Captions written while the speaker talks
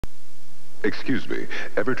Excuse me,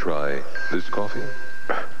 ever try this coffee?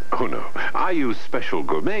 Oh, no. I use special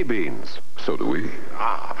gourmet beans. So do we.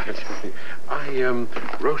 I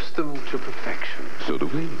roast them to perfection. So do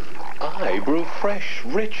we. I brew fresh,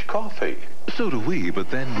 rich coffee. So do we, but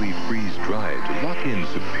then we freeze-dry to lock in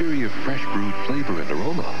superior fresh brewed flavor and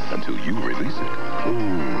aroma until you release it.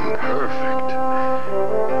 Perfect.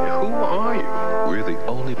 Who are you? We're the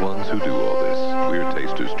only ones who do all this. We're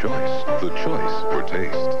Taster's Choice, the choice for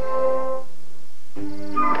taste.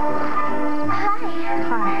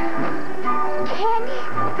 Candy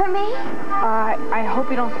for me? I hope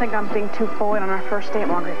you don't think I'm being too forward on our first date,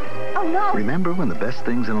 Margaret. Oh, no. Remember when the best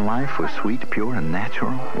things in life were sweet, pure, and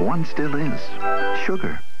natural? One still is.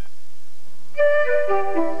 Sugar.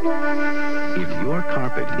 If your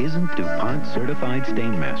carpet isn't DuPont certified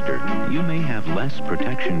Stainmaster, you may have less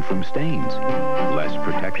protection from stains. Less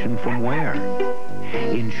protection from wear.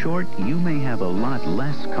 In short, you may have a lot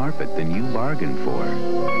less carpet than you bargained for.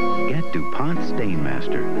 Get DuPont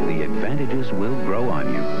Stainmaster. The advantages will grow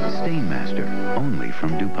on you. Stainmaster, only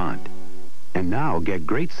from DuPont. And now, get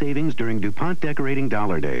great savings during DuPont Decorating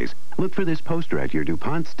Dollar Days. Look for this poster at your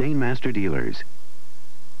DuPont Stainmaster dealers.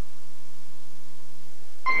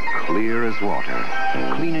 Clear as water.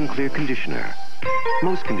 Clean and Clear conditioner.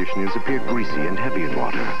 Most conditioners appear greasy and heavy in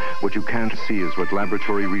water. What you can't see is what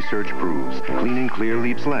laboratory research proves. Clean and Clear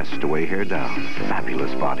leaves less to weigh hair down.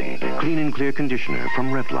 Fabulous body. Clean and Clear conditioner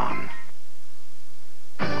from Revlon.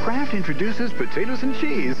 Kraft introduces potatoes and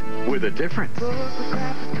cheese with a difference.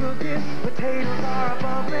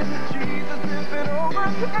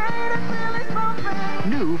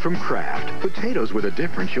 New from Kraft, potatoes with a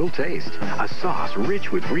difference you'll taste. A sauce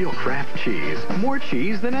rich with real Kraft cheese. More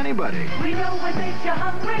cheese than anybody. We know what makes you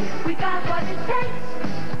hungry. We got what it takes.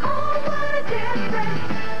 Oh, what a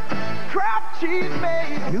difference. Kraft cheese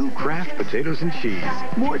made. New Kraft potatoes and cheese.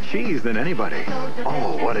 More cheese than anybody.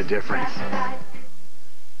 Oh, what a difference.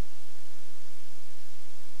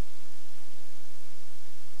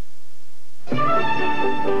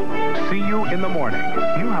 See You in the Morning.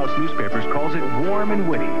 Newhouse Newspapers calls it warm and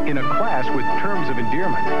witty, in a class with terms of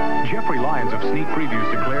endearment. Jeffrey Lyons of Sneak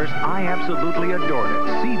Previews declares, I absolutely adored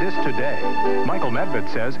it. See this today. Michael Medved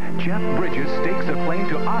says, Jeff Bridges stakes a claim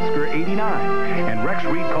to Oscar 89. And Rex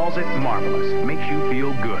Reed calls it marvelous. Makes you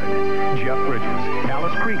feel good. Jeff Bridges,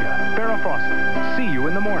 Alice Krieger, Farrah Fawcett. See You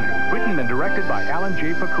in the Morning. Written and directed by Alan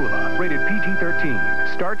J. Pakula. Rated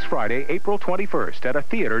PG-13. Starts Friday, April 21st at a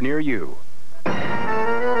theater near you.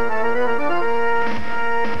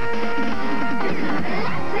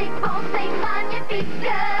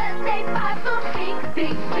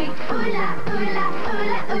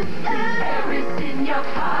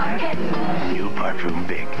 New Parfum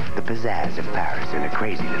Bic, the pizzazz of Paris in a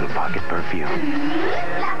crazy little pocket perfume.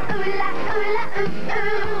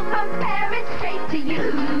 From Paris straight to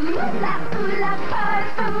you.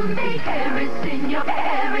 Parfum Bic, Paris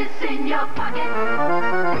in your pocket.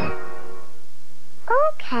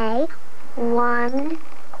 Okay. 1,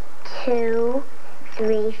 2,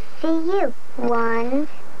 3 for you. 1,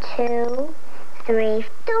 2, 3.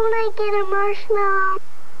 Don't I get a marshmallow?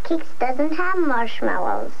 Kix doesn't have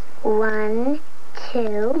marshmallows. 1,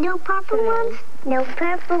 2. No purple ones? No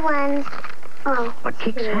purple ones. Oh. What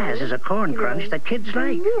Kix has is a corn crunch that kids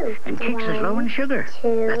like. And Kix is low in sugar.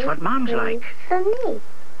 That's what moms like. For me.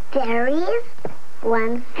 There is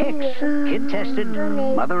 1 for Kix, kid tested,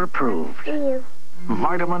 mother approved.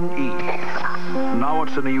 Vitamin E. Now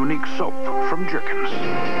it's in a unique soap from Jergens.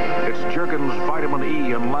 It's Jergens Vitamin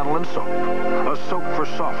E and Lanolin soap. A soap for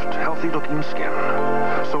soft, healthy-looking skin.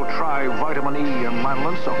 So try Vitamin E and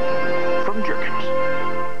Lanolin soap from Jergens.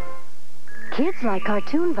 Kids like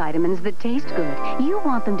cartoon vitamins that taste good. You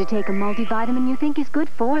want them to take a multivitamin you think is good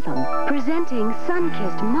for them. Presenting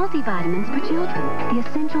Sunkist multivitamins for children. The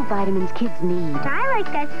essential vitamins kids need. I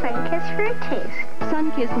like that Sunkist for a taste.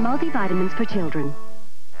 Sunkist multivitamins for children.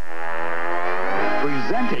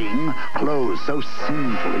 Presenting clothes so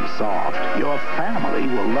sinfully soft, your family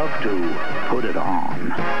will love to put it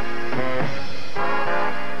on.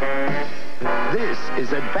 This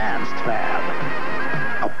is Advanced Fab.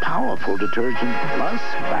 A powerful detergent plus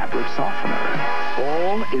fabric softener.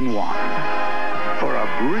 All in one. For a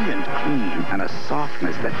brilliant clean and a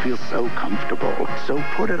softness that feels so comfortable. So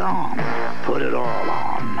put it on. Put it all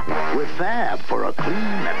on. With Fab for a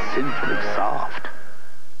clean that's sinfully soft.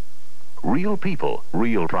 Real people,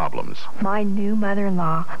 real problems. My new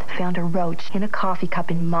mother-in-law found a roach in a coffee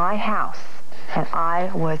cup in my house. And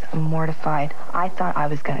I was mortified. I thought I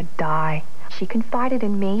was going to die. She confided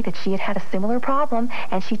in me that she had had a similar problem,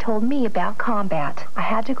 and she told me about Combat. I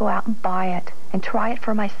had to go out and buy it and try it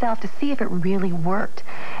for myself to see if it really worked.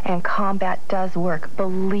 And Combat does work.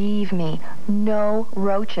 Believe me, no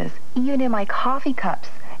roaches, even in my coffee cups.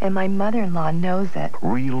 And my mother-in-law knows it.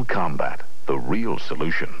 Real Combat, the real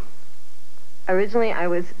solution. Originally, I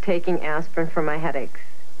was taking aspirin for my headaches.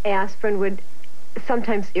 Aspirin would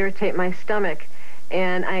sometimes irritate my stomach,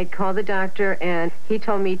 and I called the doctor, and he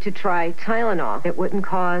told me to try Tylenol. It wouldn't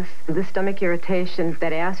cause the stomach irritation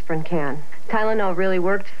that aspirin can. Tylenol really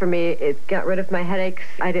worked for me. It got rid of my headaches.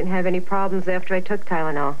 I didn't have any problems after I took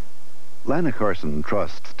Tylenol. Lana Carson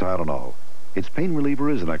trusts Tylenol. Its pain reliever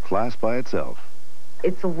is in a class by itself.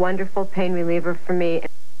 It's a wonderful pain reliever for me.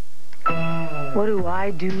 What do I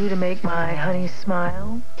do to make my honey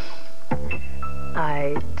smile?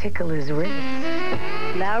 I tickle his wrist.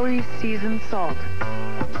 Lawry seasoned salt.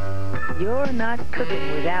 You're not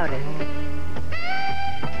cooking without it.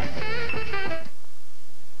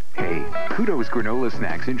 Hey, Kudos Granola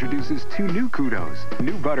Snacks introduces 2 new Kudos,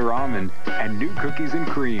 new butter almond, and new cookies and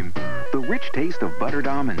cream. The rich taste of buttered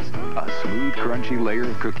almonds, a smooth, crunchy layer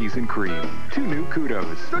of cookies and cream. 2 new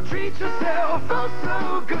Kudos. So treat yourself, oh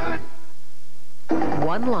so good.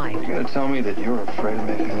 One life. You're gonna tell me that you're afraid of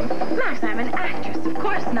making love? Max, I'm an actress. Of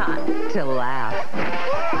course not. To laugh.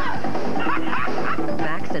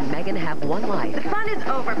 Max and Megan have one life. The fun is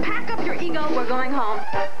over. Pack up your ego. We're going home.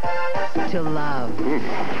 To love.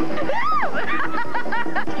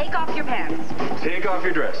 Take off your pants. Take off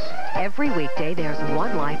your dress. Every weekday, there's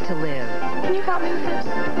one life to live. Can you help me with this?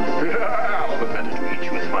 All the better to meet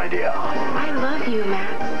you with, my dear. I love you,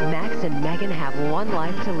 Max. Max and Megan have one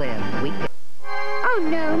life to live. Weekday. Oh,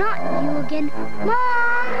 no, not you again. Mom!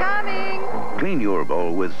 Coming! Clean your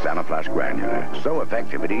bowl with Sani-Flush Granular. So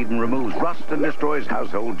effective it even removes rust and destroys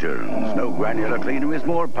household germs. No granular cleaner is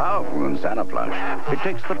more powerful than Sani-Flush. It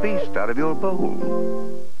takes the beast out of your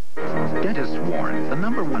bowl. Dentists warn the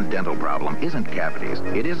 #1 dental problem isn't cavities,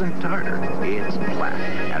 it isn't tartar, it's plaque.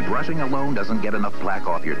 And brushing alone doesn't get enough plaque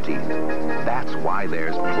off your teeth. That's why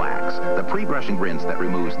there's Plax, the pre-brushing rinse that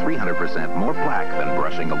removes 300% more plaque than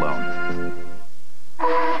brushing alone.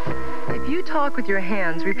 If you talk with your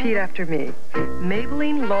hands, repeat after me.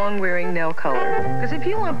 Maybelline long-wearing nail color. Because if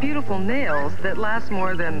you want beautiful nails that last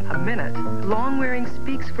more than a minute, long-wearing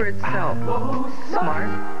speaks for itself. Smart,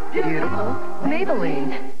 beautiful,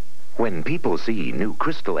 Maybelline. When people see new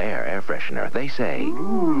Crystalaire air freshener, they say,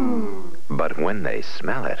 ooh. But when they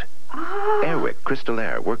smell it, Airwick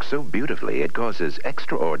Crystalaire works so beautifully it causes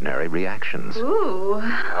extraordinary reactions. Ooh.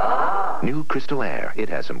 New Crystalaire. It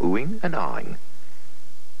has some oohing and awing.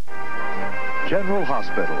 General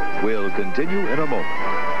Hospital will continue in a moment.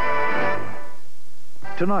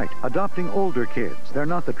 Tonight, adopting older kids. They're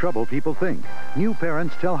not the trouble people think. New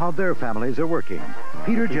parents tell how their families are working.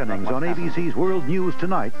 Peter Jennings on ABC's World News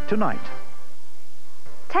Tonight.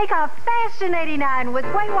 Take off fast in 89 with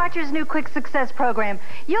Weight Watchers' new Quick Success program.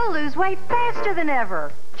 You'll lose weight faster than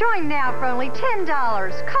ever. Join now for only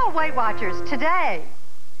 $10. Call Weight Watchers today.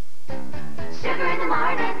 Sugar in the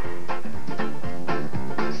morning.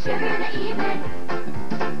 Sugar in the evening.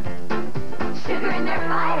 Sugar in their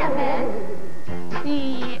vitamins.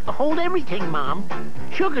 Hold everything, Mom.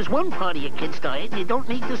 Sugar's one part of your kid's diet, and you don't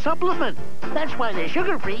need to supplement. That's why they're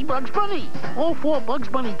sugar-free Bugs Bunny. All 4 Bugs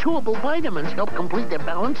Bunny chewable vitamins help complete their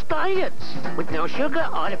balanced diets. With no sugar,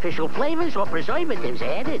 artificial flavors, or preservatives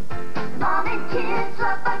added. Mom and kids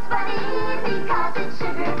love Bugs Bunny because it's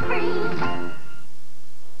sugar-free.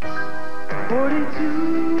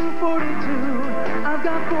 42, 42, I've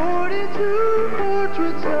got 42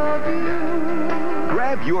 portraits of you.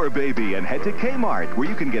 Grab your baby and head to KMart, where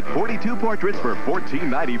you can get 42 portraits for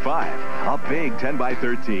 $14.95. A big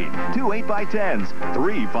 10x13, 2 8x10s,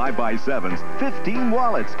 3 5x7s, 15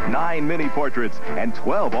 wallets, 9 mini portraits, and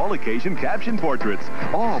 12 all-occasion caption portraits.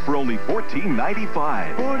 All for only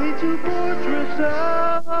 $14.95. 42 portraits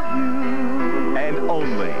of you. And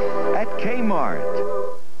only at KMart.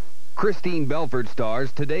 Christine Belford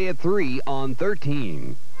stars today at 3 on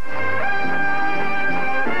 13.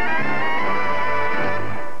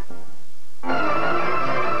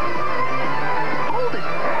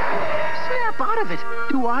 Out of it.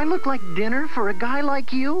 Do I look like dinner for a guy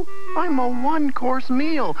like you? I'm a one-course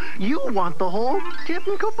meal. You want the whole kit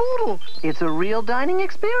and caboodle. It's a real dining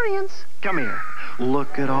experience. Come here.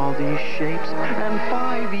 Look at all these shapes and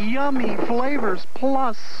 5 yummy flavors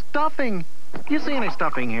plus stuffing. You see any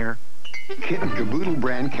stuffing here? Kit and Caboodle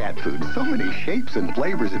brand cat food. So many shapes and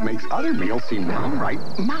flavors it makes other meals seem downright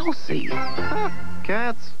mousy.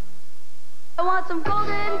 Cats. I want some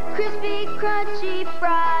golden, crispy, crunchy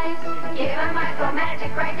fries. Give a Micro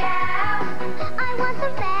Magic right now. I want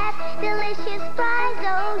some fat, delicious fries,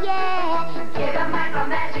 oh yeah. Give a Micro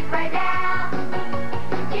Magic right now.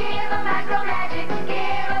 Give a Micro Magic.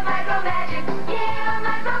 Give a Micro Magic. Give a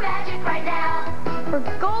Micro Magic right now. For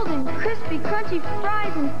golden, crispy, crunchy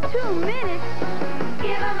fries in 2 minutes.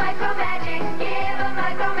 Give a Micro Magic. Give a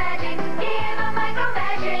Micro Magic. Give a Micro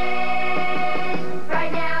Magic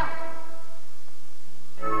right now.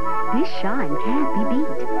 This shine can't be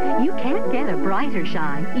beat. You can't get a brighter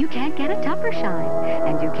shine. You can't get a tougher shine.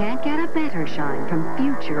 And you can't get a better shine from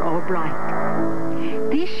Future or Bright.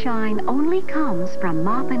 This shine only comes from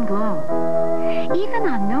Mop and Glow. Even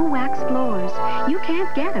on no-wax floors, you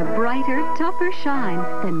can't get a brighter, tougher shine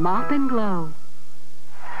than Mop and Glow.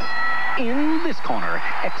 In this corner,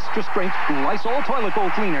 extra strength Lysol toilet bowl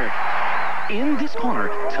cleaner. In this corner,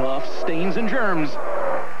 tough stains and germs.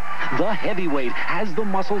 The heavyweight has the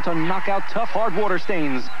muscle to knock out tough hard water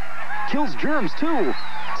stains. Kills germs, too.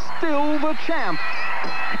 Still the champ.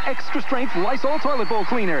 Extra strength Lysol toilet bowl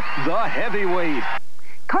cleaner. The heavyweight.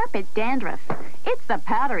 Carpet dandruff. It's the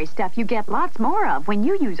powdery stuff you get lots more of when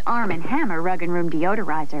you use Arm & Hammer Rug & Room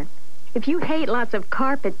Deodorizer. If you hate lots of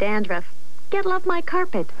carpet dandruff, get Love My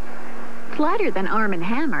Carpet. It's lighter than Arm &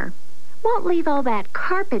 Hammer. Won't leave all that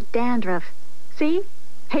carpet dandruff. See?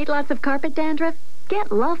 Hate lots of carpet dandruff? Get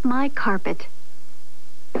Love My Carpet.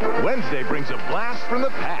 Wednesday brings a blast from the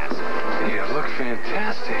past. You look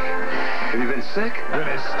fantastic. Have you been sick? When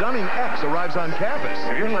his stunning ex arrives on campus.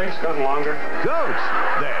 Have your legs gotten longer? Goes.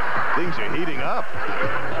 Then, things are heating up.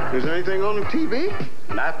 Is anything on the TV?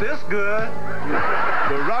 Not this good.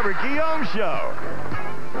 The Robert Guillaume Show.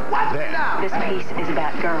 What now? This piece is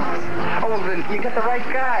about girls. Oh, then you got the right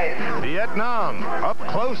guy. Vietnam, up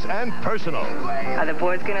close and personal. Are the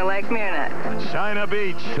boys gonna like me or not? China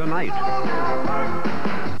Beach. Tonight.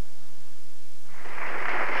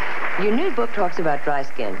 Your new book talks about dry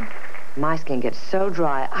skin. My skin gets so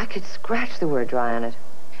dry, I could scratch the word dry on it.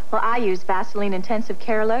 Well, I use Vaseline Intensive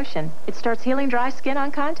Care Lotion. It starts healing dry skin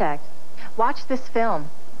on contact. Watch this film.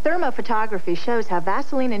 Thermophotography shows how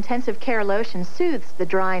Vaseline Intensive Care Lotion soothes the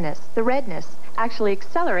dryness, the redness, actually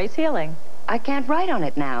accelerates healing. I can't write on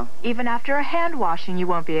it now. Even after a hand washing, you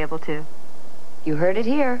won't be able to. You heard it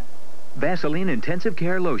here. Vaseline Intensive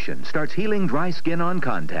Care Lotion starts healing dry skin on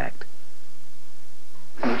contact.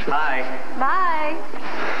 Hi.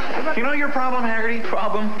 Bye. You know your problem, Haggerty?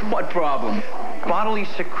 Problem? What problem? Bodily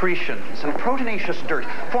secretions and proteinaceous dirt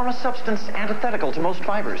form a substance antithetical to most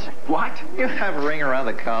fibers. What? You have a ring around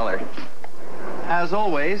the collar. As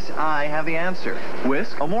always, I have the answer.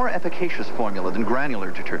 Whisk, a more efficacious formula than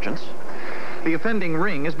granular detergents. The offending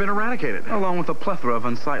ring has been eradicated, along with a plethora of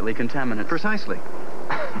unsightly contaminants. Precisely.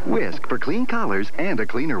 Whisk for clean collars and a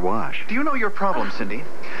cleaner wash. Do you know your problem, Cindy?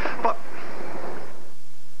 But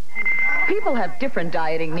People have different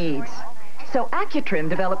dieting needs. So Accutrim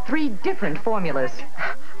developed 3 different formulas.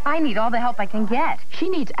 I need all the help I can get. She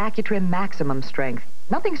needs Accutrim Maximum Strength.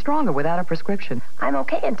 Nothing stronger without a prescription. I'm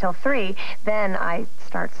okay until 3. Then I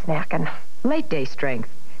start snacking. Late day strength.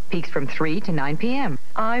 Peaks from 3 to 9 p.m.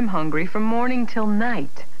 I'm hungry from morning till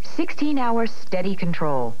night. 16 hours steady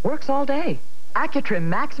control. Works all day. Accutrim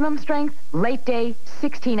Maximum Strength, late day,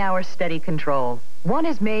 16 hours steady control. One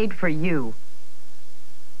is made for you.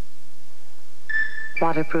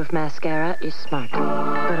 Waterproof mascara is smart.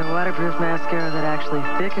 But a waterproof mascara that actually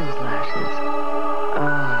thickens lashes.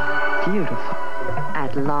 Oh, beautiful.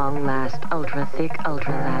 At long last, ultra thick,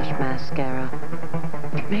 ultra lash mascara.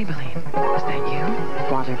 Maybelline, is that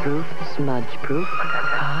you? Waterproof, smudge proof.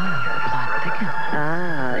 Ah, blood thicken.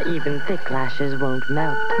 Ah, even thick lashes won't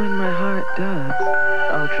melt. When my heart does.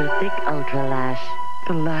 Ultra thick, ultra lash.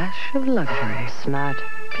 The lash of luxury. Smart.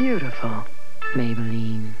 Beautiful.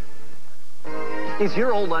 Maybelline. is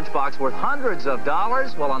your old lunchbox worth hundreds of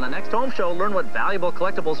dollars? Well, on the next home show, learn what valuable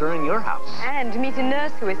collectibles are in your house. And meet a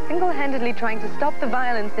nurse who is single-handedly trying to stop the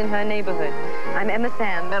violence in her neighborhood. I'm Emma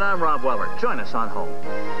Sands. And I'm Rob Weller. Join us on Home.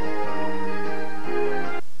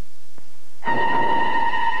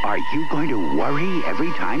 Are you going to worry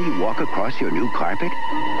every time you walk across your new carpet?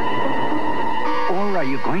 Or are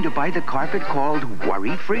you going to buy the carpet called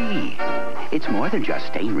Worry-Free? It's more than just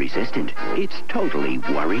stain-resistant. It's totally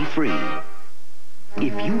worry-free.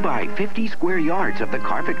 If you buy 50 square yards of the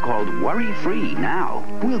carpet called Worry-Free now,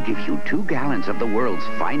 we'll give you 2 gallons of the world's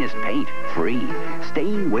finest paint, free.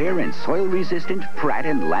 Stain, wear, and soil-resistant Pratt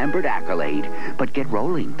 & Lambert Accolade. But get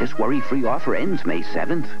rolling. This worry-free offer ends May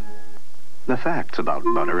 7th. The facts about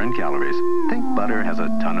butter and calories. Think butter has a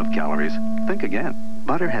ton of calories. Think again.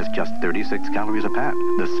 Butter has just 36 calories a pat,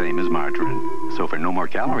 the same as margarine. So for no more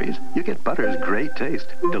calories, you get butter's great taste.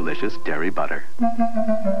 Delicious dairy butter.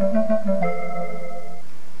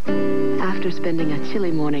 After spending a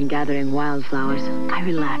chilly morning gathering wildflowers, I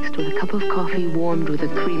relaxed with a cup of coffee warmed with a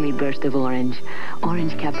creamy burst of orange.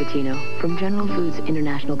 Orange cappuccino from General Foods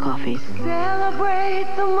International Coffees. Celebrate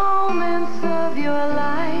the moments of your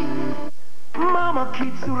life. Mama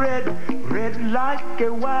keeps red, red like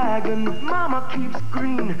a wagon. Mama keeps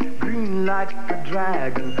green, green like a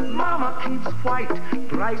dragon. Mama keeps white,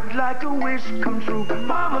 bright like a wish come true.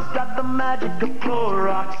 Mama's got the magic of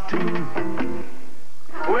Clorox too.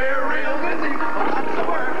 We're real busy, lots of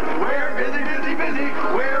work. We're busy, busy, busy.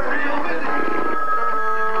 We're real busy.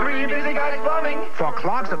 3 busy guys plumbing. For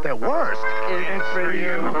clogs at their worst, It's for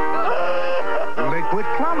you. Liquid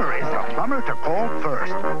Plumber is the plumber to call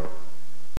first.